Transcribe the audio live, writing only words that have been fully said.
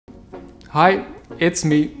Hi, it's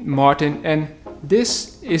me, Martin, and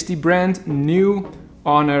this is the brand new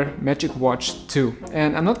Honor Smartwatch 2.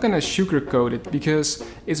 And I'm not gonna sugarcoat it because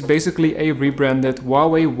it's basically a rebranded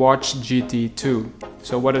Huawei Watch GT 2.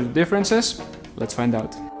 So what are the differences? Let's find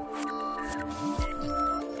out.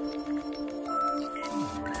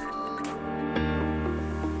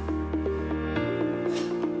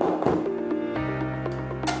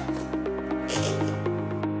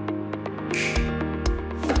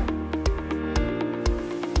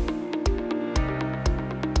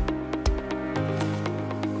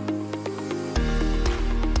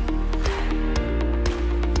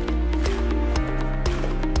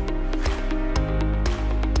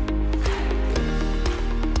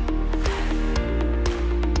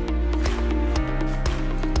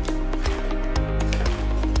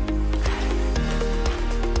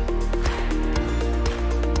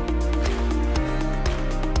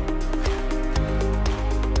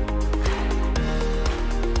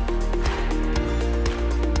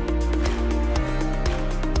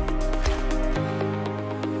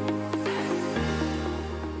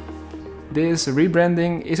 This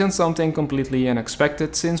rebranding isn't something completely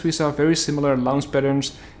unexpected, since we saw very similar launch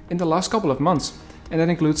patterns in the last couple of months, and that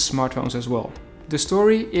includes smartphones as well. The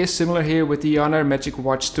story is similar here with the Honor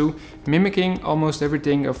Smartwatch 2, mimicking almost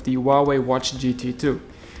everything of the Huawei Watch GT 2.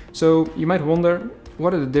 So you might wonder,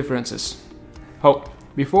 what are the differences? Oh,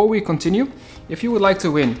 before we continue, if you would like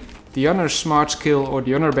to win the Honor Smart Skill or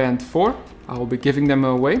the Honor Band 4, I will be giving them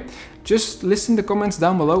away. Just list in the comments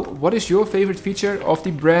down below what is your favorite feature of the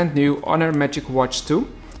brand new Honor Smartwatch 2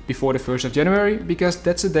 before the 1st of January, because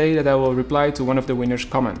that's the day that I will reply to one of the winners'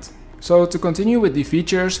 comment. So to continue with the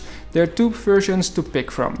features, there are two versions to pick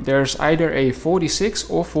from. There's either a 46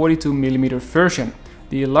 or 42mm version.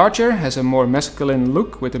 The larger has a more masculine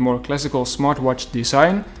look with a more classical smartwatch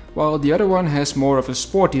design, while the other one has more of a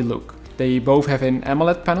sporty look. They both have an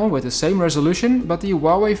AMOLED panel with the same resolution, but the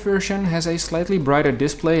Huawei version has a slightly brighter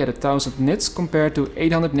display at 1000 nits compared to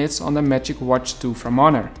 800 nits on the Smartwatch 2 from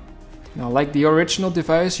Honor. Now, like the original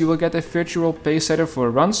device, you will get a virtual pace setter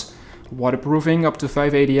for runs, waterproofing up to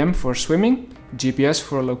 5 ADM for swimming, GPS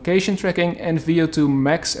for location tracking, and VO2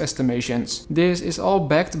 max estimations. This is all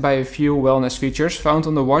backed by a few wellness features found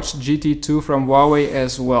on the Watch GT2 from Huawei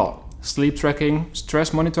as well: sleep tracking,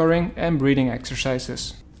 stress monitoring, and breathing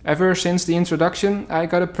exercises. Ever since the introduction, I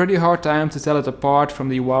got a pretty hard time to tell it apart from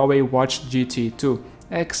the Huawei Watch GT2,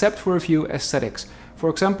 except for a few aesthetics. For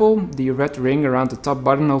example, the red ring around the top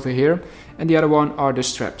button over here, and the other one are the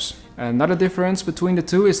straps. Another difference between the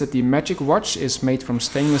two is that the Smartwatch is made from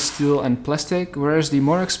stainless steel and plastic, whereas the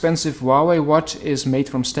more expensive Huawei watch is made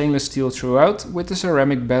from stainless steel throughout with a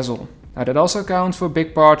ceramic bezel. Now that also counts for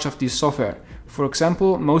big parts of the software. For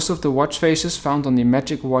example, most of the watch faces found on the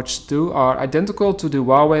Smartwatch 2 are identical to the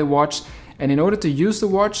Huawei watch, and in order to use the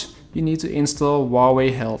watch, you need to install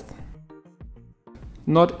Huawei Health.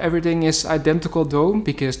 Not everything is identical though,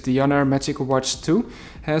 because the Honor Smartwatch 2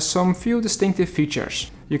 has some few distinctive features.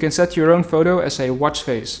 You can set your own photo as a watch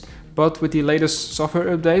face, but with the latest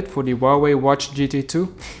software update for the Huawei Watch GT2,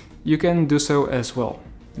 you can do so as well.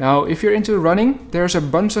 Now, if you're into running, there's a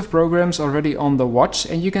bunch of programs already on the watch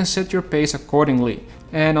and you can set your pace accordingly.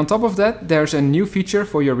 And on top of that, there's a new feature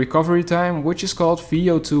for your recovery time, which is called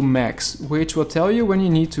VO2 max, which will tell you when you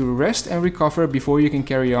need to rest and recover before you can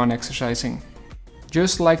carry on exercising.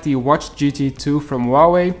 Just like the Watch GT2 from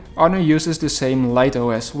Huawei, Honor uses the same Light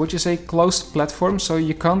OS, which is a closed platform, so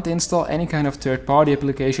you can't install any kind of third-party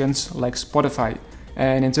applications like Spotify.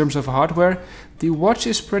 And in terms of hardware, the watch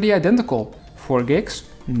is pretty identical. 4 gigs,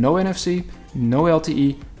 no NFC, no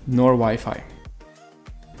LTE, nor Wi-Fi.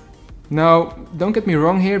 Now, don't get me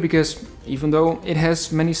wrong here, because even though it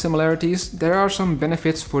has many similarities, there are some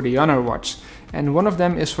benefits for the Honor watch. And one of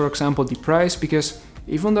them is, for example, the price, because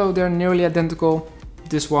even though they're nearly identical,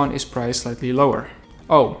 this one is priced slightly lower.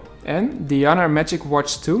 Oh, and the Honor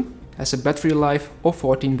Smartwatch 2 has a battery life of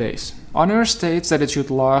 14 days. Honor states that it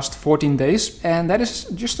should last 14 days, and that is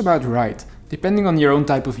just about right. Depending on your own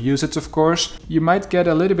type of usage, of course, you might get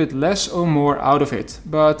a little bit less or more out of it,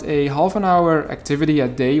 but a half an hour activity a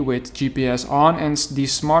day with GPS on and the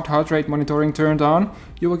smart heart rate monitoring turned on,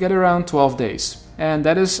 you will get around 12 days. And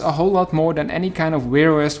that is a whole lot more than any kind of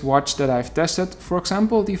Wear OS watch that I've tested. For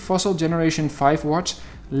example, the Fossil Generation 5 watch,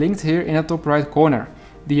 linked here in the top right corner.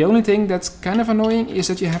 The only thing that's kind of annoying is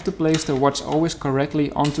that you have to place the watch always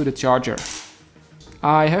correctly onto the charger.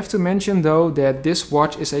 I have to mention though that this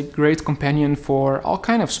watch is a great companion for all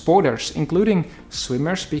kind of sporters, including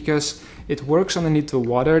swimmers, because it works underneath the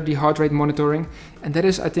water, the heart rate monitoring, and that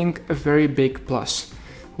is, I think, a very big plus.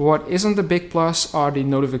 What isn't a big plus are the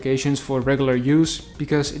notifications for regular use,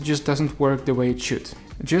 because it just doesn't work the way it should.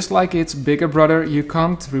 Just like its bigger brother, you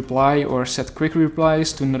can't reply or set quick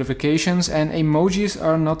replies to notifications, and emojis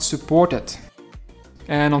are not supported.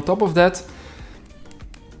 And on top of that,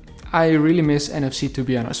 I really miss NFC, to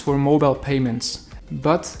be honest, for mobile payments.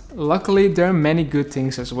 But luckily there are many good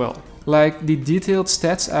things as well, like the detailed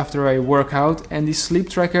stats after I work out and the sleep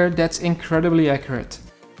tracker that's incredibly accurate.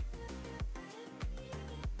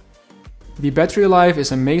 The battery life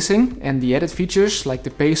is amazing, and the added features like the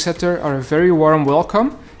pace setter are a very warm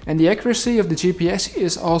welcome, and the accuracy of the GPS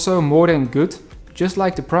is also more than good, just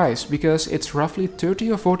like the price, because it's roughly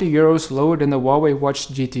 30 or 40 euros lower than the Huawei Watch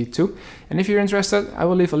GT2. And if you're interested, I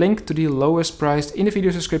will leave a link to the lowest priced in the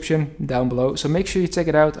video description down below, so make sure you check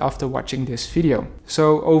it out after watching this video.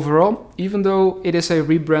 So overall, even though it is a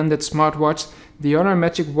rebranded smartwatch, the Honor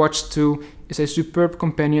Magic Watch 2 is a superb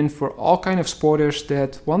companion for all kind of sporters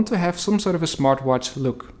that want to have some sort of a smartwatch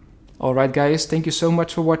look. Alright guys, thank you so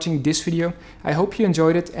much for watching this video. I hope you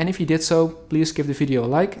enjoyed it, and if you did so, please give the video a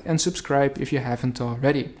like and subscribe if you haven't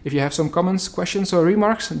already. If you have some comments, questions or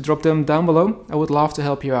remarks, drop them down below. I would love to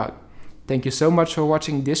help you out. Thank you so much for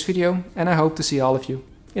watching this video, and I hope to see all of you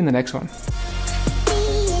in the next one.